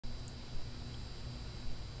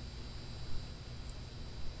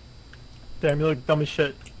Damn, you look dumb as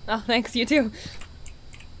shit. Oh, thanks, you too.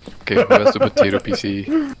 Okay, who has the potato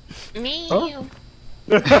PC? Me. Huh?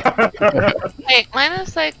 Wait, mine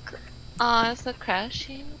is like, is it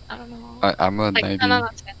crashing? I don't know. I'm a Like, 90. no,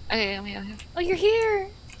 that's it. Okay, I'm here. Oh, you're here.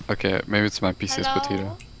 Okay, maybe it's my PC's Hello?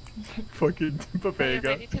 potato. Fucking Are you Papega.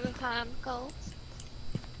 ready to the fan, Ghost?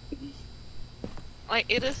 Like,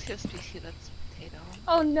 it is his PC that's potato.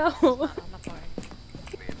 Oh no. It's not on the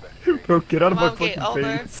board. Bro, get out of my Mom, get fucking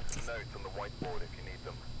over. face.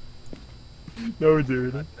 No,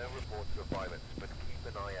 dude.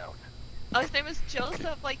 Oh, his name is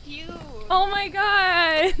Joseph, like you. Oh my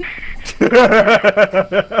god.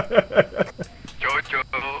 Jojo.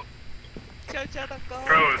 Jojo the Ghost.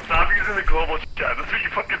 Bro, stop using the global chat. That's what you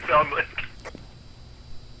fucking sound like.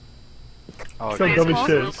 Oh, So dude. dumb as Small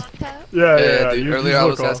shit. global tab? Yeah, Dude, you earlier I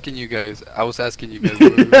look was off. asking you guys. I was asking you guys.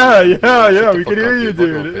 Yeah, Shut the we can fuck hear up, you, Fuck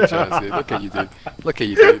off, dude. bitch ass, dude. Look at you, dude. Look at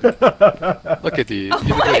you, dude. Look at you. You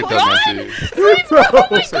look like a dumbass, dude.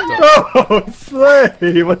 Bro,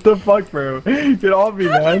 Slay! What the fuck, bro? Get off me,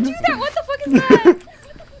 How man. do you do that? What the fuck is that?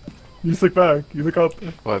 You just look back. You look up.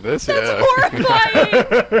 What, this? That's Yeah.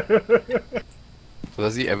 horrifying. So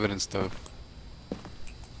that's the evidence stuff.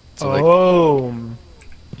 So like, Oh.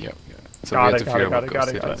 yeah. So Got we have it, to got figure it, out got what it, got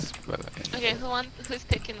ghost it, got is. But, Okay, who's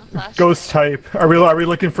taking the flash? Ghost type. Are we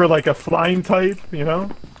looking for like a flying type? You know,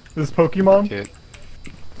 this Pokemon. okay.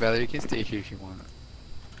 Valerie, you can stay here if you want.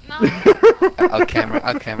 No. I'll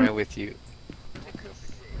camera with you.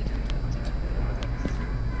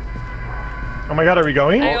 Oh my god, are we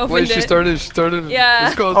going? I opened Wait, she it. started. Yeah.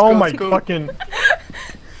 Let's go. Let's Oh go, my let's go. fucking. Bye,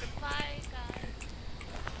 guys.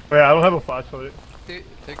 Wait, I don't have a flashlight. Take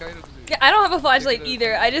items, dude. Yeah, I don't have a flashlight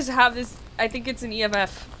either. I just have this. I think it's an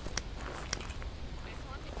EMF.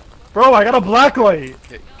 Bro, I got a black light.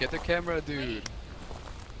 Okay, get the camera, dude.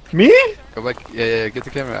 Me? Go back. Yeah, get the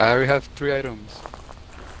camera. I already have 3 items.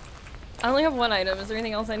 I only have 1 item. Is there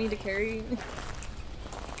anything else I need to carry? Wait,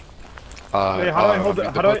 how do I hold read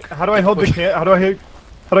the, the how book. do I hold the cam? How do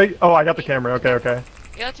I oh, I got the camera. Okay, okay.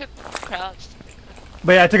 You have to crouch.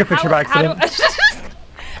 But yeah, I took a picture by How do, accident.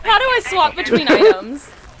 how do I swap between items?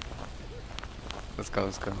 Let's go.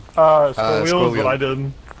 Scroll scroll wheel is wheel. what I did.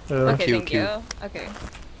 Yeah. Okay, Q, thank Q. you. Okay.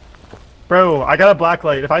 Bro, I got a black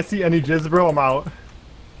light. If I see any jizz, bro, I'm out.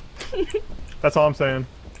 That's all I'm saying.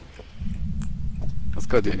 Let's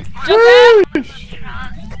go, dude. Whoosh!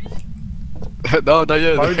 No, not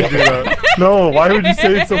yet. Why would you do that? No, why would you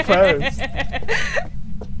say it so fast?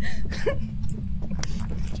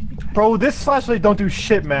 Bro, this flashlight don't do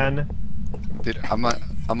shit, man. Dude, I'm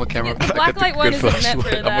a camera. The I got blacklight one good isn't meant for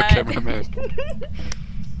flashlight. that. I'm a cameraman.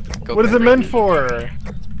 Go What is it camera, meant dude. for?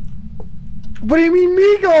 What do you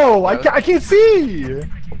mean, Migo? I can't see. Wait,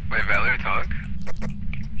 Valerie, talk?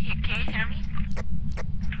 Can you hear me?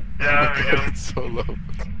 Yeah, we can. It's so low.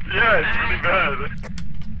 Yeah, it's really bad.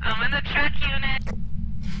 I'm in the truck unit.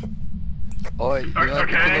 Oh, you know, you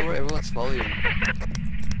Okay. can lower everyone's volume.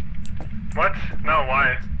 What? No,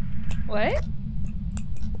 why? What?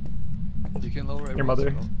 You can lower everyone's mother.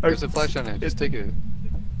 volume. There's a flash on it. Just take it.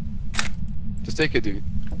 Just take it, dude.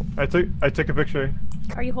 I took a picture.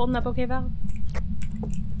 Are you holding up okay, Val?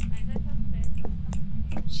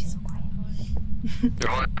 She's so quiet.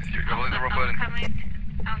 You're holding the wrong button.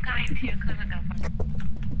 I'm coming to you,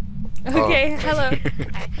 Okay, Oh. hello.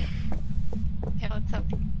 Hey, what's up?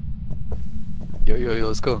 Yo,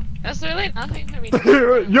 let's go. There's really nothing for me Yo, to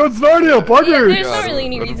do. it's Narnia, Yeah, bugger! there's not really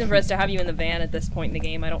any reason for us to have you in the van at this point in the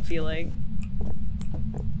game, I don't feel like.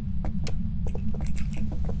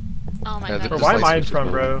 Oh my Yeah, god. the- Why am I in Just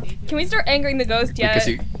front, lights bro? Can we start angering the ghost yet? Because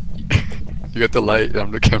you got the light.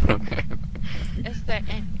 I'm the cameraman. Is there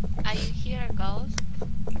any... Are you here, Ghost?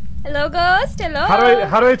 Hello, ghost. Hello.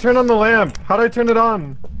 How do I turn on the lamp? How do I turn it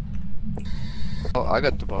on? Oh, I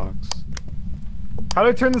got the box. How do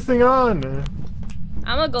I turn this thing on?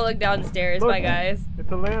 I'm gonna go look downstairs. Look. Bye, guys.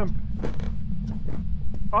 It's a lamp.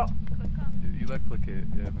 Oh, You left click it.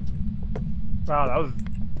 Yeah. wow, that was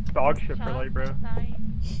dog shit for light, bro.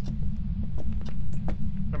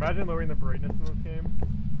 Imagine lowering the brightness in this game.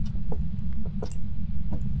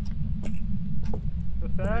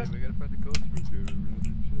 What's that? We gotta find the ghost room, dude.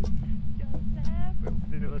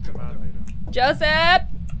 Dude, listen, man. Joseph.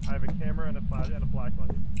 I have a camera and a flash and a black light.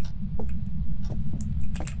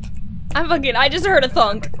 I just heard a My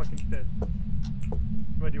thunk. fucking fist.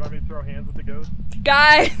 What, do you want me to throw hands with the ghost?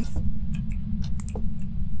 Guys.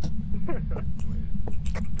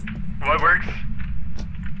 What works?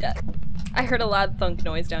 I heard a loud thunk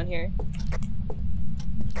noise down here.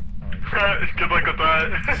 Good luck with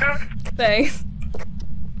that. Thanks.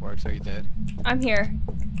 Works, are you dead? I'm here.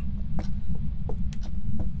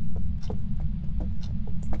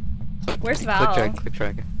 Where's Val? Click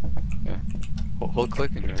drag. Yeah. Hold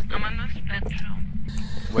click and drag. I'm in the spectrum.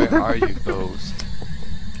 Where are you, ghost?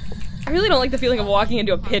 I really don't like the feeling of walking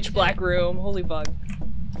into a pitch black room. Holy fuck.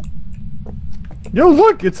 Yo,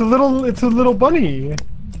 look! It's a little bunny.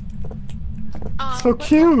 So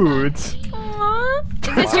cute. Aww.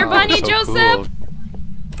 Is this your bunny, so Joseph? cool.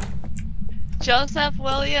 Joseph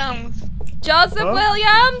Williams. Joseph Huh?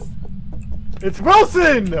 Williams? It's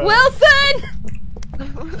Wilson! Wilson!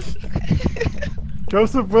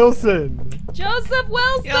 Joseph Wilson. Joseph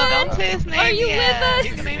Wilson! Yo, don't say his name Are you yet. with us?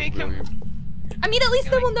 You're gonna make him. I mean, at least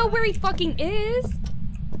then we'll know where he fucking is.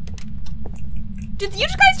 Did you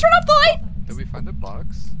guys turn off the light? Did we find the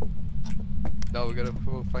box? No, we gotta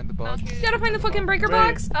find the box. You gotta find the fucking breaker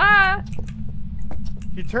Right. box. Ah.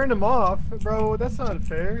 He turned him off, bro. That's not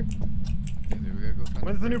fair. Okay, there, we gotta go find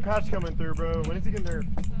When's the new patch coming through, bro? When is he getting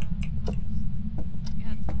nerfed?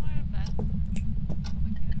 Yeah, it's somewhere back.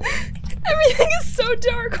 Everything is so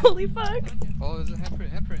dark. Holy fuck. Oh, there's a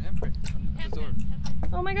handprint on the door.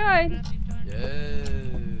 Oh my god. Yeah.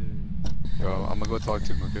 Yo, I'm gonna go talk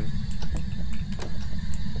to him, okay?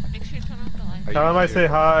 Make sure you turn off the light. Are Tell him you I here? say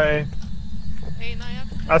hi. Hey, now you have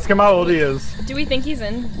to. Ask him how old he is. Do we think he's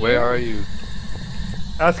in? Where are you?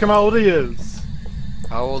 Ask him how old he is.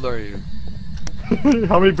 How old are you?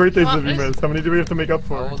 How many birthdays What have you is- missed? How many do we have to make up How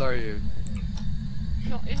for? old are you?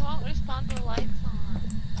 It won't respond to the lights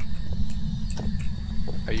on.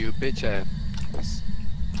 Are you a bitch ass?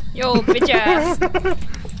 Yo, bitch ass.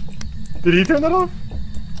 Did he turn that off?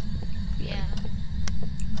 Yeah.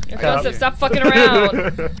 Yo, I Joseph, got stop fucking around.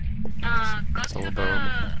 Go So to the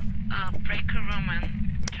dumb. breaker room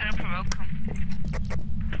and try to provoke him.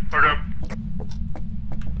 Okay.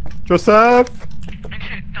 Joseph! Make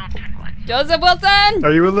sure you don't turn the lights Joseph Wilson!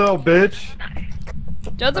 Are you a little bitch?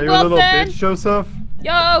 Joseph Are you a little bitch, Wilson! Joseph?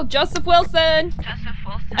 Yo, Joseph Wilson! on. Joseph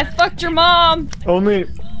Wilson. I fucked your mom! Only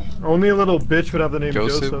a little bitch would have the name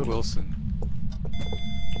Joseph Joseph. Wilson.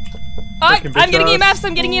 Oh, Fucking I'm bitch getting ass. EMFs,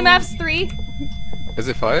 I'm getting EMFs. 3. Is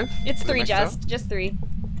it 5? It's Is it 3, maxed out? just 3.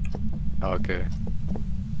 Oh, okay.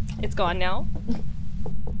 It's gone now.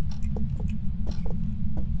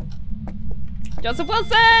 Joseph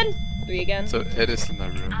Wilson! 3 again. So it is in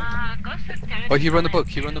that room. Go to the Oh, he run the book.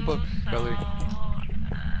 He run the book. Valerie.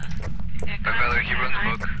 Valerie, he runs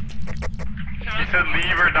the book. He said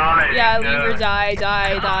leave or die. Yeah, leave or die,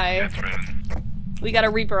 die, die. That's right. We got a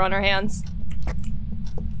Reaper on our hands.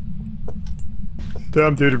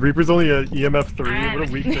 Damn, dude, Reaper's only a EMF 3. What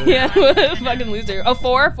a weak bitch. Yeah, what a fucking loser. Oh,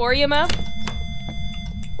 4? 4 EMF?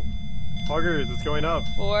 Hoggers, it's going up.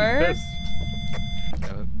 4. He's pissed.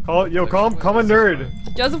 Call a nerd.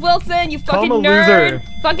 Joseph Wilson, you Call fucking him a nerd! loser.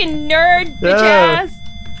 Fucking nerd, bitch Yeah. ass!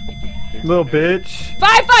 Little bitch.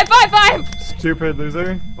 5, 5, 5, 5! Stupid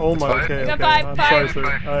loser. Oh my, Five. okay, I got okay. five, I'm five. sorry,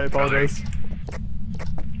 sir. I apologize.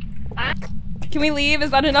 Can we leave?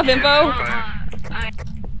 Is that enough info?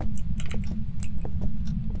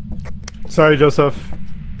 Sorry, Joseph.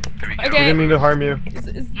 There we go. We Okay. didn't mean to harm you. Is-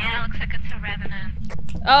 Yeah, looks like it's a revenant.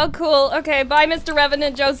 Oh, cool. Okay, bye, Mr.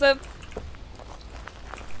 Revenant Joseph.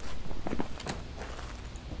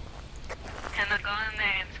 And they'll go in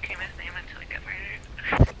there and scream his name until he get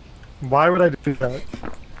murdered. Why would I do that?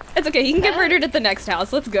 It's okay, he can get murdered at the next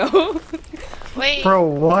house. Let's go. Wait, Bro,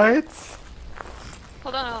 what?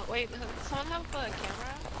 hold on, wait, does someone have a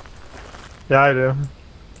camera? Yeah, I do.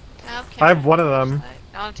 Can I have I have one of them. flashlight?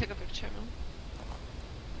 I want to take a picture of him.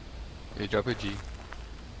 Hey, drop a G.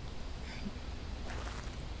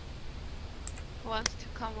 Who wants to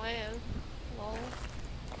come with? Lol.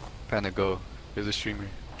 Panda, go. You're the streamer.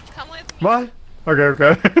 Come with me. What? Okay,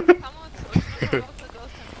 okay. Come with me. We're gonna provoke the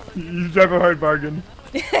ghost until You drive a hard bargain.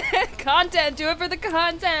 Content, do it for the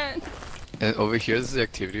content. And over here is the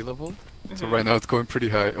activity level. So right now it's going pretty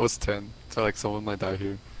high. It was 10. So like someone might die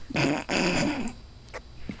here. Did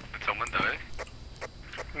someone die?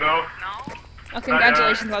 No. No? Oh,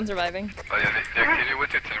 congratulations on surviving. Oh yeah, the activity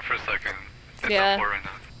went to 10 for a second. It's Yeah. at 4 right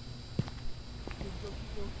now.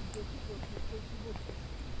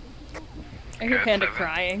 I hear Okay, Panda 7.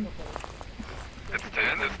 crying. It's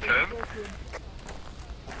 10, it's 10.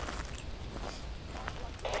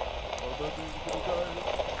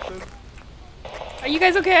 Are you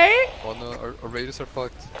guys okay? Oh no, our raiders are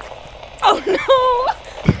fucked. Oh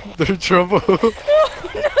no! They're in trouble. Oh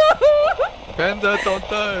no! Panda, don't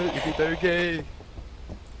die. If you die, you're gay.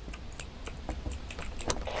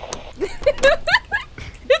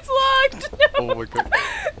 It's locked! No. Oh my god.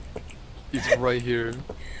 He's right here.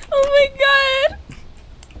 Oh my god!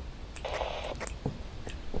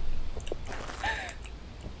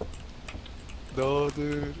 No,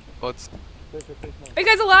 dude. What's... Are you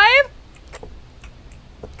guys alive?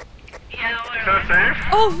 Yeah, that safe?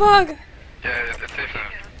 Oh fuck! Yeah, it's safe now.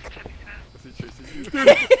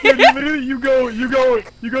 Dude, you go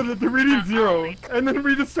to the reading 0, and then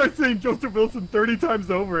we just start saying Joseph Wilson 30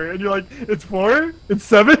 times over, and you're like, it's 4? It's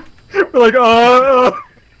 7? We're like, Oh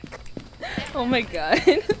my god.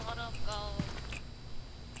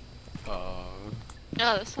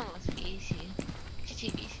 No, this one was easy. GG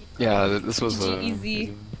easy. Yeah, this was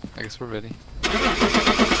easy. I guess we're ready.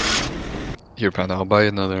 Here, Panda, I'll buy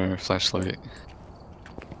another flashlight.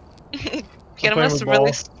 Get him a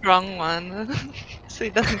really strong one, so he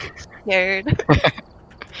doesn't get scared.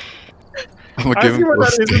 I'm gonna I give see him what glow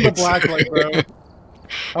that is in the sticks. black light, bro.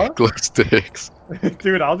 Huh? Glow sticks.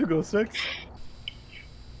 Dude, I'll do glow sticks.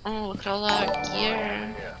 Oh, look at all our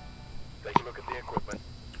gear. Take a look at the equipment.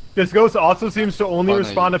 This ghost also seems to only Oh, no,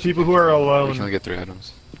 respond you to people who are We alone. can only get 3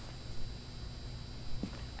 items.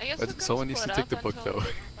 I guess But someone needs to take the book, though.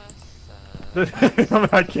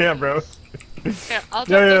 I can't, bro. Here, I'll drop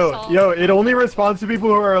this all. Yo, it only responds to people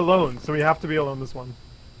who are alone, so we have to be alone this one.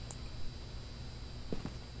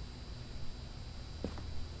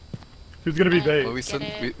 Who's gonna be bait? Well, we still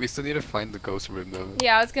need to find the ghost room, though.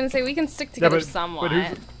 Yeah, I was gonna say we can stick together somewhat.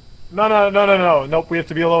 No, nope, we have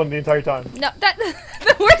to be alone the entire time. No, that.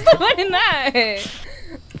 Where's the one in that?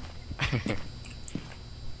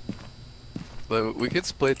 But we could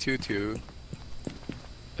split 2-2.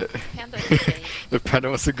 Panda is safe. If Panda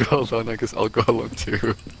wants to go alone, I guess I'll go alone too. You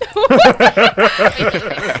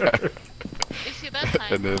see that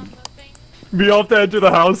time And then- on the thing? We all have to enter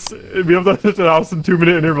the house. We have to enter the house in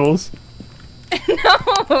 2-minute intervals.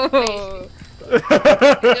 No.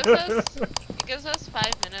 It gives us 5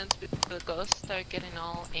 minutes before the ghosts start getting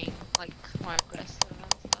all aimed, like more aggressive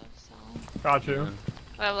and stuff. So Got you.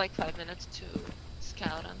 we have like 5 minutes to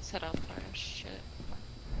scout and set up our shit.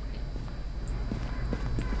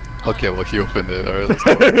 Okay, well he opened it. Alright, let's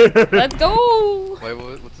go. Let's go. Wait,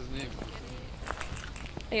 what's his name?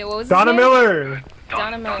 Hey, what was Donna his name? Miller!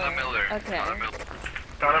 Donna Miller. Okay.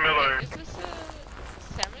 Donna Miller. Is this a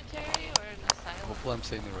cemetery or an asylum? Hopefully I'm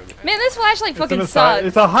saying it right. Man, this flashlight fucking It's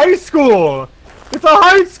sucks. a high school! It's a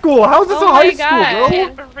high school! How's this Oh a high my God. school, bro?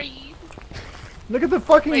 Can't breathe. Look at the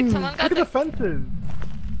fucking... Wait, look someone got at the fences.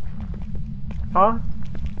 Huh?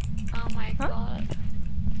 Oh my god.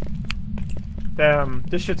 Damn,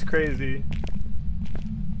 this shit's crazy.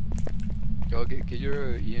 Yo, get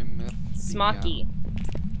your EMF. Smocky.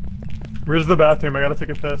 Where's the bathroom? I gotta take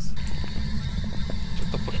a piss.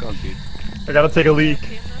 Shut the fuck up, dude. I gotta take a leak.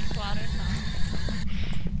 Okay, in the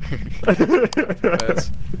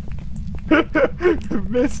slaughterhouse.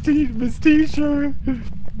 Miss Teacher. Do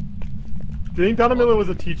you think Donna Miller was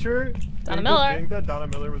a teacher? Donna Do Miller. you think that Donna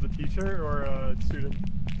Miller was a teacher or a student?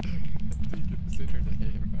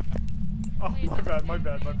 Oh, my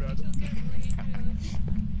bad.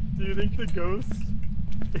 Do you think the ghost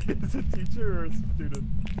is a teacher or a student?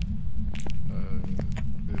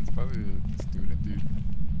 It's probably a student, dude.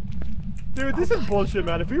 Dude, this is bullshit,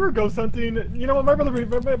 man. If we were ghost hunting, you know what? My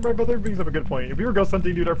brother brings up a good point. If we were ghost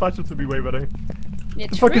hunting, dude, our flashlights would be way better. Yeah,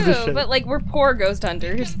 The fuck is this true, shit? but like we're poor ghost You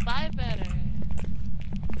hunters. can buy better.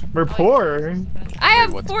 We're poor. I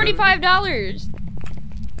have what's $45.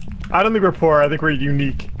 I don't think we're poor. I think we're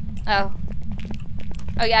unique. Oh.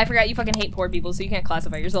 Oh yeah, I forgot you fucking hate poor people, so you can't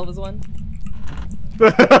classify yourself as one.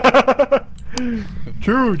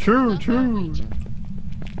 True.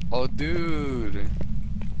 Oh, dude.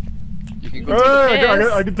 You can go Hey,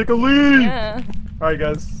 to I can take a leak. Yeah. Alright,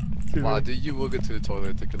 guys. Excuse Wow, me. dude, you will go to the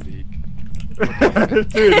toilet, take a leak.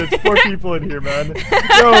 Dude, it's 4 people in here, man.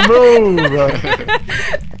 Yo, move!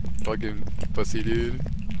 Fucking pussy, dude.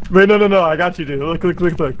 Wait, no, I got you, dude. Look, dude.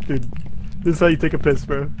 This is how you take a piss,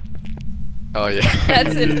 bro. Oh, yeah.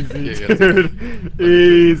 That's it. Easy, Yeah, dude.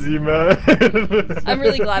 Easy, man. I'm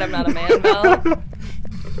really glad I'm not a man, Mel.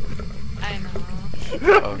 I know.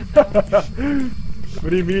 Oh. What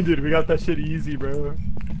do you mean, dude? We got that shit easy, bro.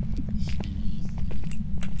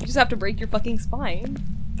 You just have to break your fucking spine.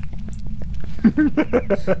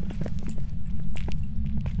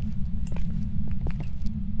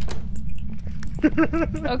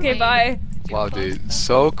 Okay, bye. Wow, dude.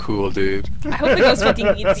 So cool, dude. I hope the ghost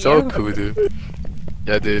fucking eats So you. cool, dude.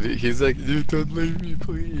 Yeah, dude. He's like, dude, don't leave me,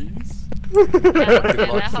 please. Yeah, Fucking I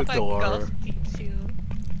locks the hope a door. ghost eats you.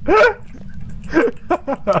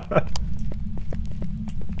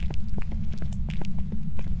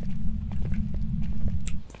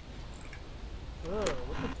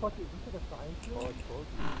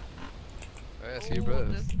 Oh, yeah, see your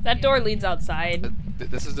brothers. That door leads outside.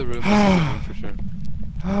 This is the room. This is the room for sure.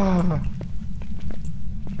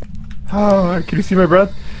 Oh, can you see my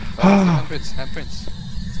breath? Handprints.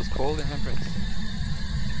 So it's cold and handprints.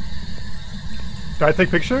 Can I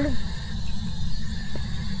take picture?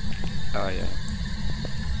 Oh yeah.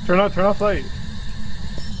 Turn off light.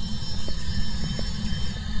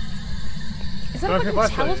 Is that Turn a off your fucking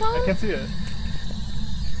flashlight. telephone? I can't see it.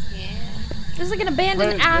 Yeah. This is like an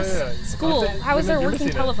abandoned Wait, ass yeah. school. Oh, How is there a you're working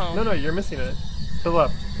missing it. telephone? No, you're missing it. To the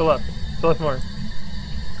left. To the left. To the left more.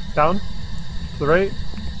 Down. To the right.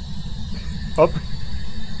 Up.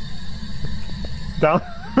 Down.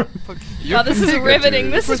 Oh, this is riveting.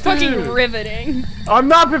 This is fucking riveting. I'm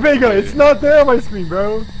not Pepega. It's not there on my screen,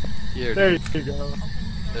 bro. Here, There dude. you go.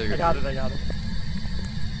 There you I go. got it. I got it.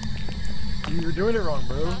 You're doing it wrong,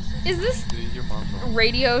 bro. Is this Dude, your mom's wrong.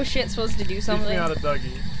 radio shit supposed to do Teach something? me how to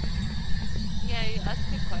Dougie. Yeah, you ask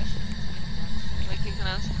good questions. Like you can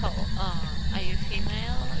ask how, are you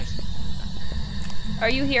female or something Are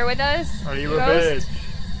you here with us? Are you a Ghost? bitch?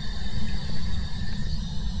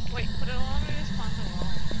 Wait, put it on or respond to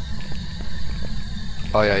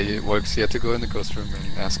all? Oh yeah, it works. You have to go in the ghost room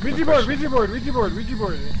and ask him a Ouija board, question. Ouija board, Ouija board, Ouija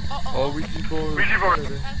board. Oh, Ouija board. Ouija board.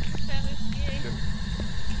 Ask the standard PA.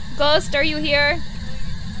 Ghost, are you here?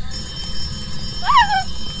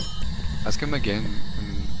 Ask him again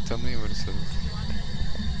and tell me what it says.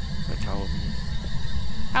 Like how old he is.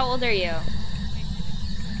 How old are you?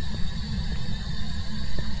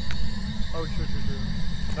 Oh, true.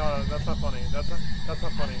 No, that's not funny. That's not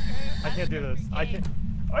funny. I can't do this. I can't.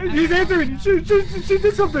 Oh, he's answering. She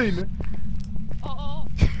did something. Oh,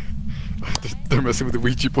 They're messing with the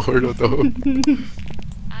Ouija board, oh no.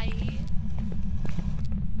 I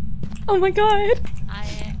Oh my god.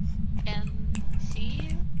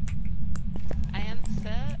 INC. INC.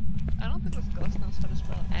 I don't think this ghost knows how to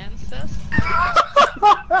spell ancest.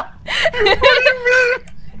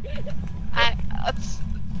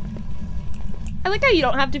 I like how you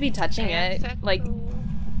don't have to be touching it. Ancestral. Like,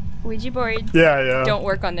 Ouija boards Yeah. don't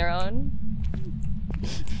work on their own.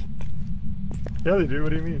 Yeah, they do. What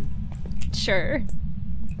do you mean? Sure.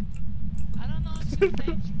 I don't know what she's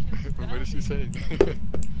saying. She can't spell What is she it. saying?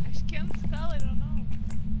 She can't spell. I don't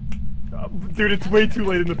know. Dude, it's way too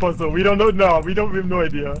late in the puzzle. We don't know. No, we have no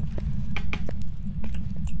idea.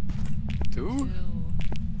 Two?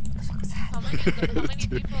 How many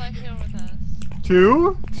people are here with us?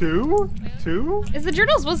 Two? Is the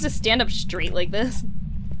journal supposed to stand up straight like this?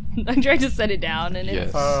 I'm trying to set it down and Yes.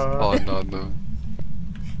 it's... Oh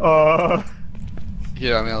no.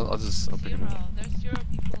 Here, I mean, I'll pick Zero. him up. There's 0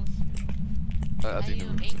 people here. I Are think you the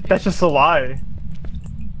room. angry? That's just a lie. Do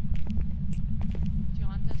you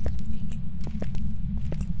want us to be?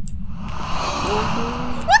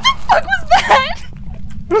 What the fuck was that?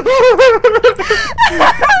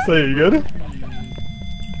 So you good?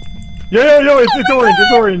 Yo, it's orange.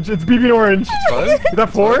 It's orange. It's beeping orange. Five? Is that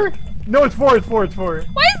 4? No, it's 4. It's 4. It's 4. Why is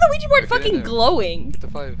the Ouija board Okay, fucking there. glowing? The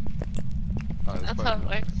 5. Oh, it's That's five how it now.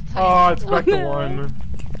 works. Oh, it's back to no. 1.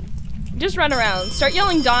 Just run around. Start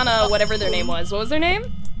yelling Donna, whatever their name was. What was their name?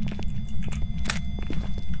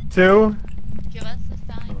 2. Give us a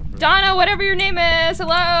sign. Remember. Donna, whatever your name is.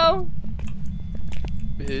 Hello?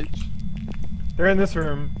 Bitch. They're in this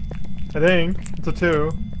room. I think. It's a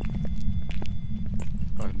 2.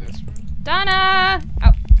 Oh, in this room. Donna!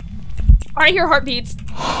 Oh. I hear heartbeats.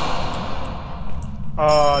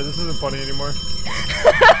 This isn't funny anymore.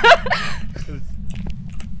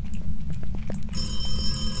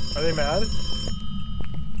 Are they mad?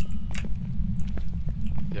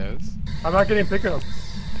 Yes. I'm not getting pickups.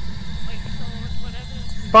 Wait, so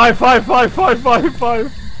whatever.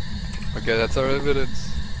 5. Okay, that's our evidence.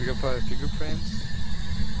 We got 5 fingerprints,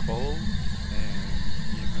 coal,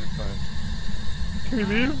 and EMF 5. Can we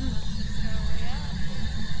leave?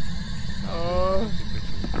 No, Uh. take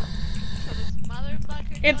pictures. So this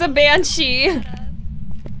motherfucker. It's a banshee.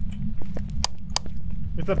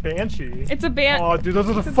 It's a banshee. It's a Oh, dude, those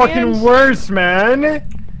are it's the a fucking banshee. worst, man.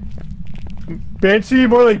 Banshee,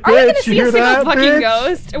 more like Are we gonna bitch. see You a hear single that, fucking bitch?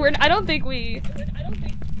 ghost? I don't think we...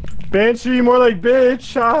 Banshee, more like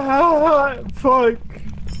bitch. Ah, fuck.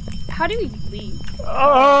 How do we leave?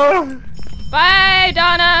 Bye,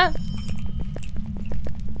 Donna!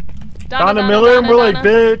 Donna Miller, more like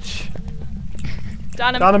bitch.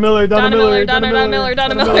 Donna Miller. Donna Miller. Donna Miller.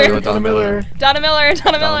 Donna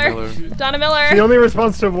Donna Miller. She only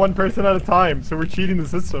responds to one person at a time, so we're cheating the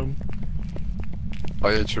system. Oh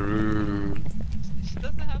yeah, true. She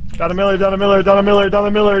doesn't have to. Donna Miller. Donna Miller. Donna Miller. Donna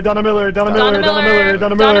Miller. Donna Miller. Donna Donna Miller. Donna Miller. Miller.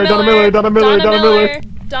 Donna Miller. Donna Miller. Donna Miller. Donna Miller.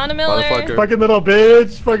 Donna Miller. Motherfucker. Fucking little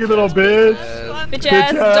bitch. Fucking little bitch. Bitch Bitch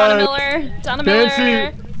ass. ass. Donna Miller. Donna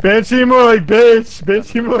Miller. Banshee, more like bitch.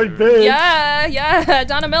 Banshee, more like bitch. Yeah.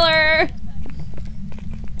 Donna Miller.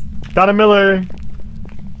 Donna Miller.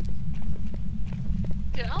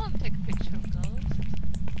 Dude, I want to take a picture of ghosts.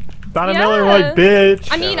 Donna Yeah. Miller, like, bitch.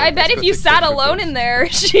 I mean, Yeah, I bet let's if go you take sat pictures. alone in there,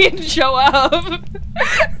 she'd show up. No,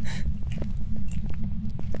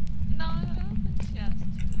 I don't think she has to.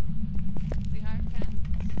 We are friends.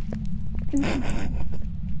 We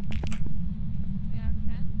are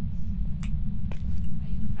friends. Are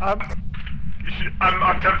you friends?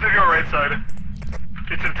 I'm tempted to go right side.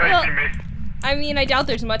 It's enticing me. I mean, I doubt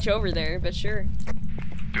there's much over there, but sure.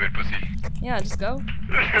 Do it, pussy. Yeah, just go.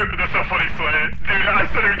 That's so funny, Slay. Dude, I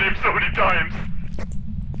said her name so many times.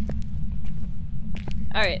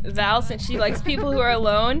 Alright, Val, since she likes people who are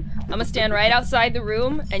alone, I'm gonna stand right outside the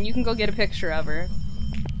room, and you can go get a picture of her.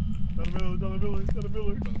 Donna Miller, Donna Miller, Donna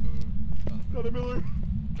Miller, Donna Miller,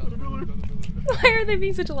 Donna Miller. Why are they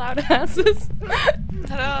being such loud asses? I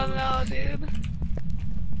don't know, dude.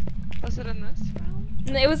 Was it in this room?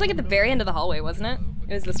 It was like at the very end of the hallway, wasn't it?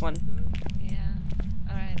 It was this one. Yeah.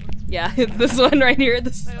 Alright, let's Yeah, it's this one right here.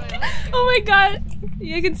 This. Wait, let's go. Oh my god!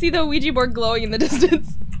 You can see the Ouija board glowing in the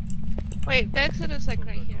distance. Wait, the exit is like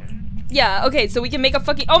right here. Yeah, okay, so we can make a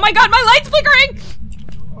fucking- Oh my god, my light's flickering!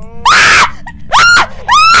 Oh. Ah! Ah!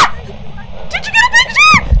 Ah! Did you get a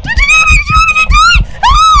picture? Did you get a picture? I'm gonna die!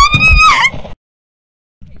 Ah!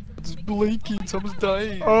 It's blinking, someone's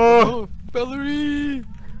dying. Oh. No, Valerie!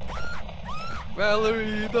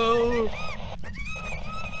 Valerie, no!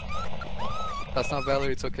 That's not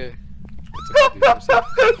Valerie, it's okay. It's okay, dude, I'm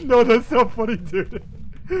safe. No, that's so funny, dude.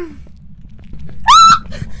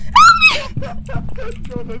 No,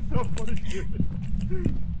 that's so funny,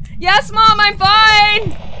 dude. Yes, Mom, I'm fine!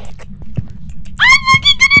 I'm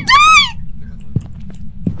fucking gonna die!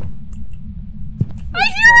 I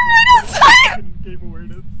hear her right outside! Game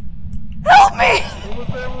awareness. Help me!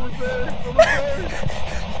 Almost there, almost there, almost there.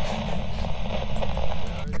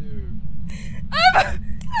 Where are you?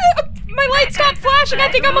 My light stopped flashing, I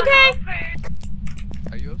think I'm okay!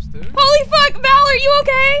 Are you upstairs? Holy fuck, Val, are you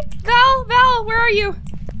okay? Val, where are you?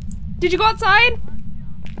 Did you go outside?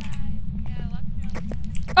 Yeah, lock me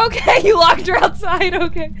outside. Okay, you locked her outside,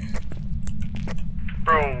 okay.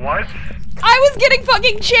 Bro, what? I was getting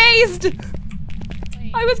fucking chased!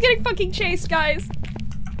 Wait. I was getting fucking chased, guys.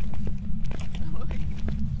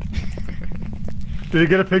 Did you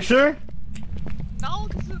get a picture? No,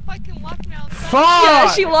 because it fucking locked me outside. Fuck! Yeah,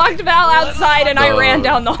 she locked Val outside and I No. ran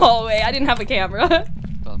down the hallway. I didn't have a camera.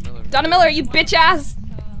 Donna Miller. Donna Miller, you bitch ass!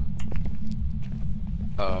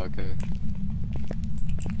 Oh, okay.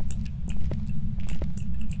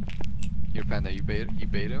 Here, Panda, you bait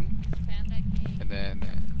him, and then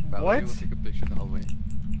Valerie will What? take a picture in the hallway.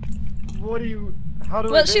 What do you... How do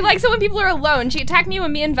I Well, she do? likes it when people are alone. She attacked me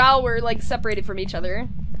when me and Val were, like, separated from each other.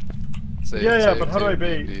 Yeah, but how do I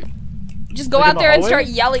bait? Just go Like in out the there and hallway? start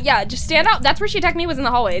yelling. Yeah, just stand out. That's where she attacked me, was in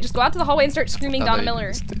the hallway. Just go out to the hallway and start screaming Donna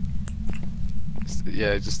Miller.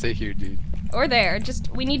 Yeah, just stay here, dude. Or there. Just,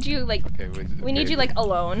 we need you, like, Okay, wait. we need you, like,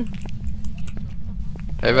 alone.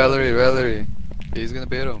 Hey, Valerie. He's gonna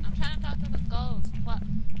bait him. I'm trying to talk to the ghost. What?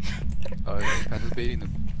 Oh, yeah, Panda's baiting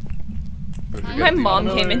him. But we My gotta do- mom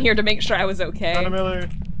Donna came in Miller. here to make sure I was okay. Donna Miller.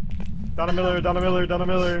 Donna Miller, Donna Miller, Donna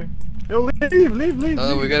Miller. Yo, leave.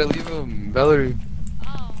 No, we gotta leave him. Valerie.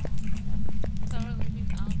 Oh. So we're leaving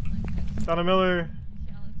out like this. Donna Miller.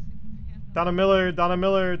 Yeah, let's see. Donna Miller, Donna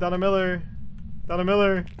Miller, Donna Miller. Donna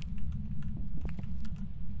Miller.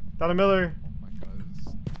 Donna Miller. Oh my god.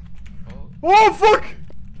 Oh. Oh, fuck!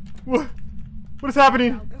 What is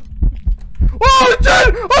happening? Oh, shit!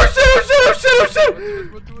 Oh, shit!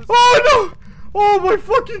 Oh, no! Oh, my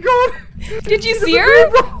fucking god! Did you see her?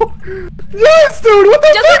 Bro. Yes, dude! What the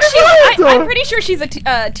Doesn't fuck is she? that? I'm pretty sure she's a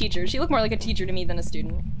teacher. She looked more like a teacher to me than a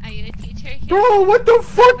student. Are you a teacher here? Bro, what the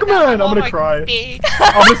fuck, man? I'm Oh gonna my cry. Bitch.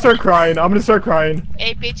 I'm gonna start crying.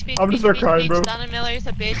 Hey, bitch, I'm gonna start crying, bro. Donna Miller's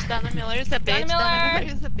a bitch. Donna Miller's a bitch. Miller. Donna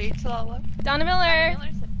Miller's a bitch. Lola. Donna Miller.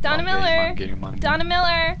 Donna Okay, Miller. I'm getting money. Donna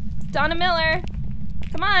Miller. Donna Miller.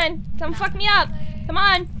 Come on. Come fuck me up. Come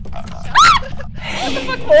on. Oh my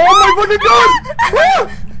fucking god!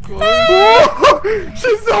 Oh,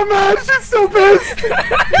 she's so mad. She's so pissed.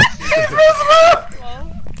 She's pissed,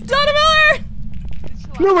 man. Donna Miller.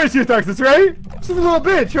 No way she attacks us, right? She's a little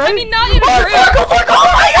bitch, right? I mean, not in a Oh, group. fuck, oh, fuck,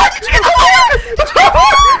 oh my god! Did you get the wire? Did you get the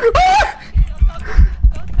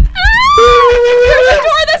There's a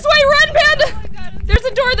door this way. Run, Panda. There's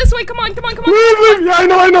a door this way. Come on. wire? Leave. Yeah, I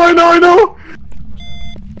know.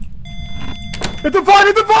 It's a 5,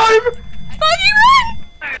 it's a 5! Fucking run!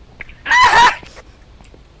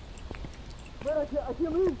 Man, I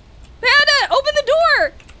can't leave. Panda, open the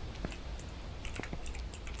door.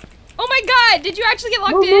 Oh my god, did you actually get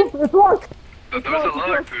locked in? It's locked. That was a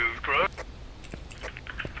lock, this is correct.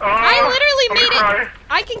 I literally I'm made gonna it. cry.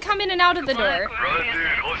 I can come in and out of the door. Run, dude.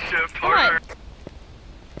 Oh shit, Come on. partner.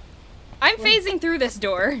 I'm phasing through this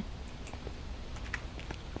door.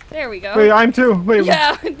 There we go. Wait, I'm too. Wait.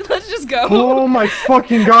 Yeah, let's just go. Oh my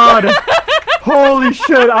fucking god. Holy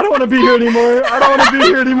shit, I don't want to be here anymore. I don't want to be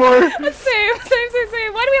here anymore. Same.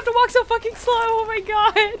 Why do we have to walk so fucking slow? Oh my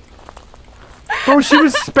god. Bro, she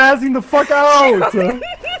was spazzing the fuck out.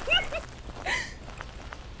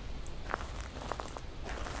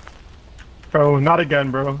 Bro, not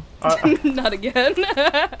again, bro. Not again.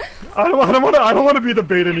 I don't want to be the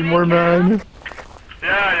bait anymore, man.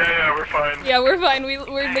 Yeah, we're fine. Yeah, we're fine.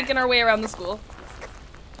 We're making our way around the school.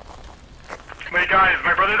 Wait, guys,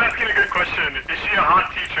 my brother's asking a good question. Is she a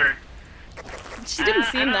hot teacher? She didn't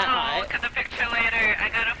seem that hot. Look at the picture later. I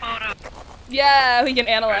got a photo. Yeah, we can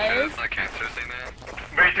analyze. I can't say that.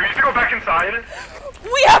 Wait, do we have to go back inside?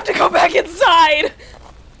 We have to go back inside!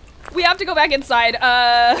 We have to go back inside.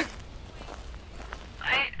 Are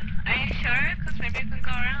you sure? Because maybe you can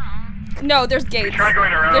go around. No, there's gates. Try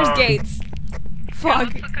going around. There's gates.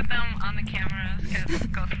 Fuck. Let's look at them on the cameras. Because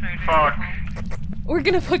Ghost Rider. Fuck. We're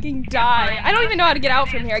gonna fucking die. I don't even know how to get out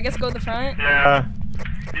from here. I guess go to the front. Yeah.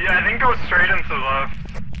 Yeah, I think go straight into the left.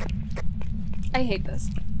 I hate this.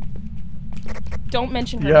 Don't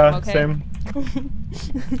mention her Yeah, name, okay? same.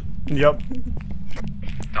 Yep.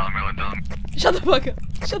 Dumb. Shut the fuck up.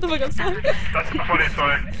 Shut the fuck up, son. That's the funniest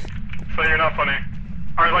way. So you're not funny.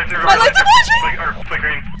 Our lights are My lights are flashing! Or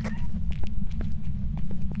flickering.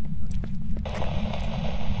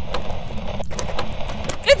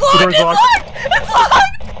 It's locked! door's It's locked. locked! It's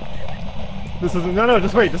locked! This isn't. No,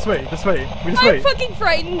 just wait. We just I'm wait. fucking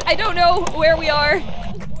frightened. I don't know where we are.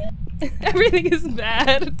 Everything is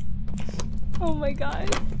bad. Oh my god.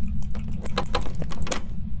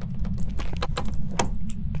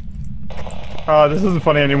 This isn't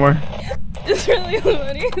funny anymore. This really isn't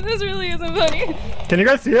funny. This really isn't funny. Can you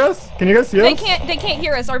guys see us? Can you guys see us? They can't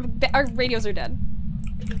hear us. Our radios are dead.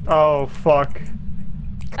 Oh fuck.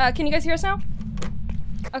 Can you guys hear us now?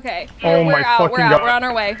 Okay. Oh we're my out. fucking We're out. God. We're on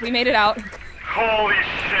our way. We made it out. Holy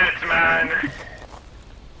shit, man.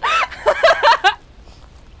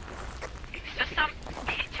 Just some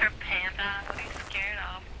teacher panda. What are you scared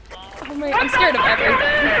of? Oh my! I'm scared of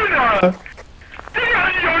everything.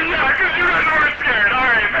 Yeah, because you guys weren't scared.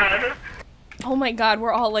 Alright, man. Oh my god,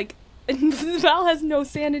 we're all like, Val has no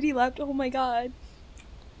sanity left. Oh my god.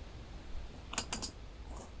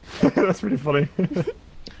 That's pretty funny.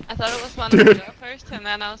 I thought it was one of you at first, and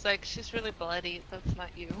then I was like, she's really bloody. That's not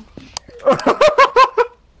you.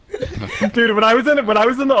 Dude, when I was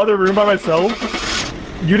in the other room by myself,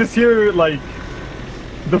 you just hear like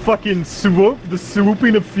the fucking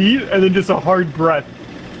swooping of feet, and then just a hard breath,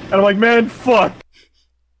 and I'm like, man, fuck.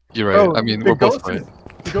 You're right. Bro, I mean, the we're both ghost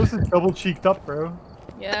right. The ghost is double cheeked up, bro.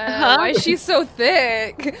 Yeah. Why is she so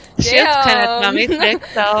thick? She has kind of Damn. tummy thick,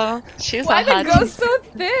 though. She's Why a the hot ghost so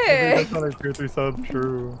Dude, thick? that's not a tier 3 sub,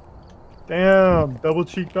 true. Damn, double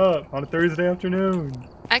cheeked up on a Thursday afternoon.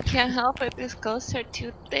 I can't help it. These ghosts are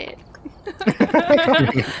too thick.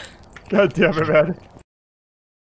 God damn it, man.